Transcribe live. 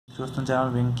చూస్తున్న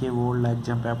channel Venky old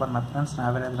exam paper. నా friends నా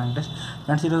పేరు వెంకటేష్.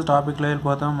 ఫ్రెండ్స్ ఈరోజు టాపిక్లో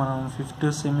వెళ్ళిపోతాం. మనం 5th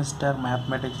semester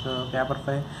mathematics paper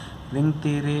 5 ring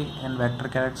theory and vector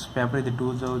characters paper. ఇది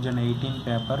 2018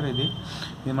 పేపర్. ఇది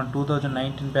మన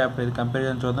 2019 పేపర్. ఇది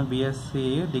కంపారిజన్ చూద్దాం. బీఎస్సీ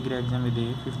డిగ్రీ ఎగ్జామ్ ఇది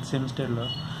 5th సెమిస్టర్లో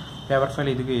పేపర్ 5.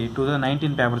 ఇది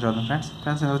 2019 పేపర్ చూద్దాం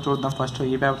ఫ్రెండ్స్ ఈరోజు చూద్దాం. ఫస్ట్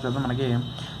ఈ పేపర్ చూద్దాం. మనకి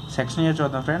సెక్షన్ ఇయర్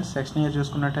చూద్దాం ఫ్రెండ్స్. సెక్షన్ ఇయర్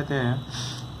చూసుకున్నట్టయితే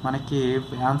మనకి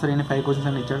ఆన్సర్ అయిన 5 క్వశ్చన్స్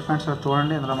అని ఇచ్చాడు ఫ్రెండ్స్.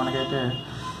 చూడండి, ఇందులో మనకైతే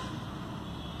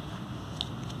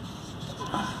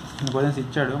క్వశ్చన్స్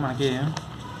ఇచ్చాడు మనకి.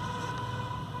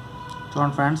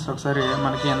 చూడండి ఫ్రెండ్స్, ఒకసారి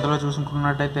మనకి ఎందులో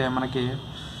చూసుకున్నట్టయితే మనకి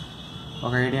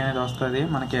ఒక ఐడియా అనేది వస్తుంది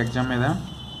మనకి ఎగ్జామ్ మీద.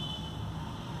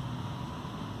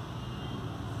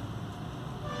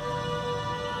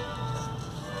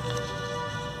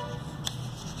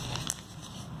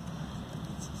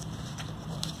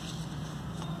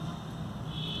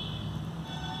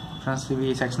 ఫ్రెండ్స్ ఇవి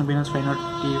సెక్షన్ బిజినెస్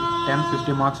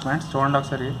 10-50 మార్క్స్ ఫ్రెండ్స్. చూడండి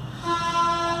ఒకసారి.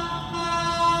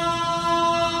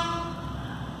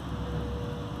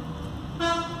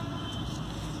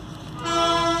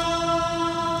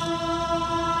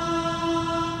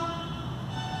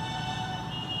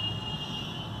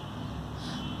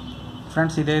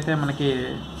 ఫ్రెండ్స్ ఇదైతే మనకి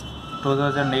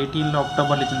 2018లో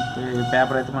అక్టోబర్లో ఇచ్చిన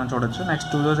పేపర్ అయితే మనం చూడొచ్చు.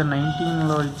 నెక్స్ట్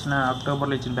 2019లో ఇచ్చిన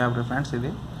అక్టోబర్లో ఇచ్చిన పేపర్ ఫ్రెండ్స్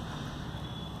ఇది.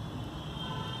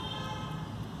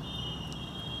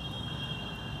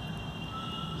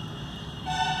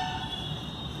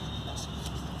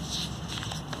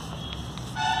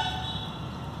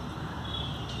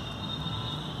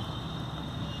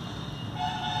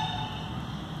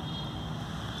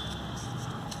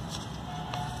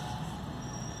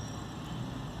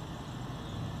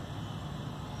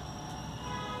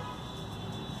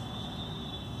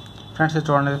 ఫ్రెండ్స్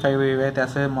చూడండి 5 ఇవైతే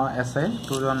ఎస్ఐ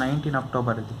 2019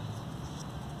 అక్టోబర్ ఇది.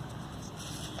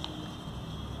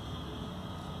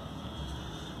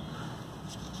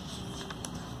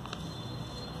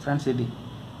 ఫ్రెండ్స్ ఇది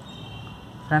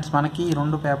ఫ్రెండ్స్ మనకి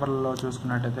 2 పేపర్లలో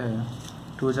చూసుకున్నట్టయితే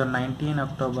 2019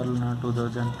 అక్టోబర్లో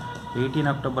 2018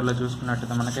 అక్టోబర్లో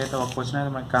చూసుకున్నట్టయితే మనకైతే ఒక క్వశ్చన్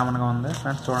అయితే మనకి కామన్గా ఉంది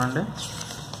ఫ్రెండ్స్. చూడండి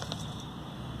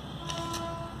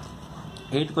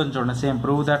 8 క్వశ్చన్ చూడండి. Same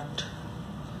prove that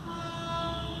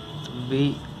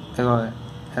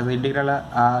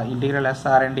integral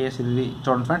SR&S ఇది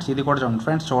చూడండి ఫ్రెండ్స్. ఇది కూడా చూడండి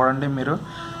ఫ్రెండ్స్. చూడండి మీరు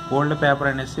ఓల్డ్ పేపర్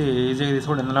అనేసి ఈజీగా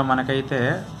తీసుకోండి. ఇందులో మనకైతే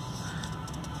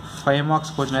 5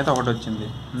 మార్క్స్ క్వశ్చన్ అయితే ఒకటి వచ్చింది.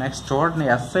 నెక్స్ట్ చూడండి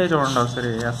ఎస్ఐ చూడండి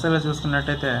ఒకసారి. ఎస్ఐలో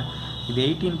చూసుకున్నట్టయితే ఇది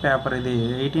 18 పేపర్. ఇది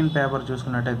 18 పేపర్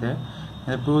చూసుకున్నట్టయితే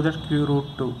ఇది ప్రూవ్ దట్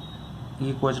Q√2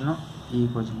 ఈ క్వశ్చన్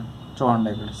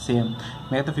చూడండి ఇక్కడ సేమ్.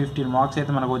 మిగతా 15 మార్క్స్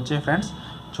అయితే మనకు వచ్చాయి ఫ్రెండ్స్.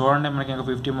 చూడండి మనకి ఇంకా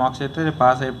 50 మార్క్స్ అయితే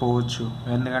పాస్ అయిపోవచ్చు.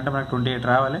 ఎందుకంటే మనకి 28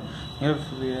 రావాలి.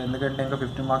 ఎందుకంటే ఇంకా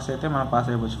 15 మార్క్స్ అయితే మనం పాస్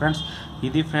అయిపోవచ్చు ఫ్రెండ్స్.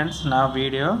 ఇది ఫ్రెండ్స్ నా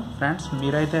వీడియో. ఫ్రెండ్స్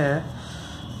మీరైతే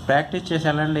ప్రాక్టీస్ చేసి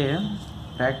వెళ్ళండి.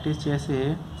 ప్రాక్టీస్ చేసి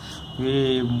ఈ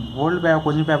ఓల్డ్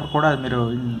క్వశ్చన్ పేపర్ కూడా మీరు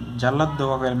జల్లొద్దు.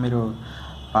 ఒకవేళ మీరు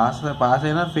పాస్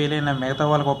అయినా ఫెయిల్ అయినా మిగతా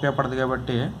వాళ్ళకి ఉపయోగపడదు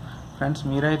కాబట్టి ఫ్రెండ్స్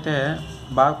మీరైతే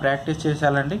బాగా ప్రాక్టీస్ చేసి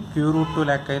వెళ్ళండి. Q√2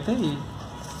 లెక్క అయితే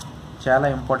చాలా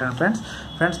ఇంపార్టెంట్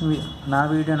ఫ్రెండ్స్. నా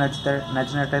వీడియో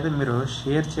నచ్చినట్టయితే మీరు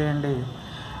షేర్ చేయండి,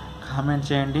 కామెంట్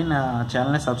చేయండి, నా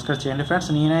ఛానల్ని సబ్స్క్రైబ్ చేయండి ఫ్రెండ్స్.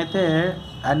 నేనైతే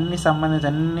అన్ని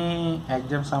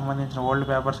ఎగ్జామ్స్ సంబంధించిన ఓల్డ్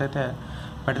పేపర్స్ అయితే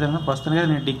పెడతాను. ప్రస్తుతానికి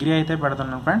నేను డిగ్రీ అయితే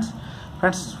పెడుతున్నాను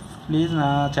ఫ్రెండ్స్. ప్లీజ్ నా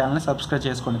ఛానల్ని సబ్స్క్రైబ్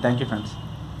చేసుకోండి. Thank you friends.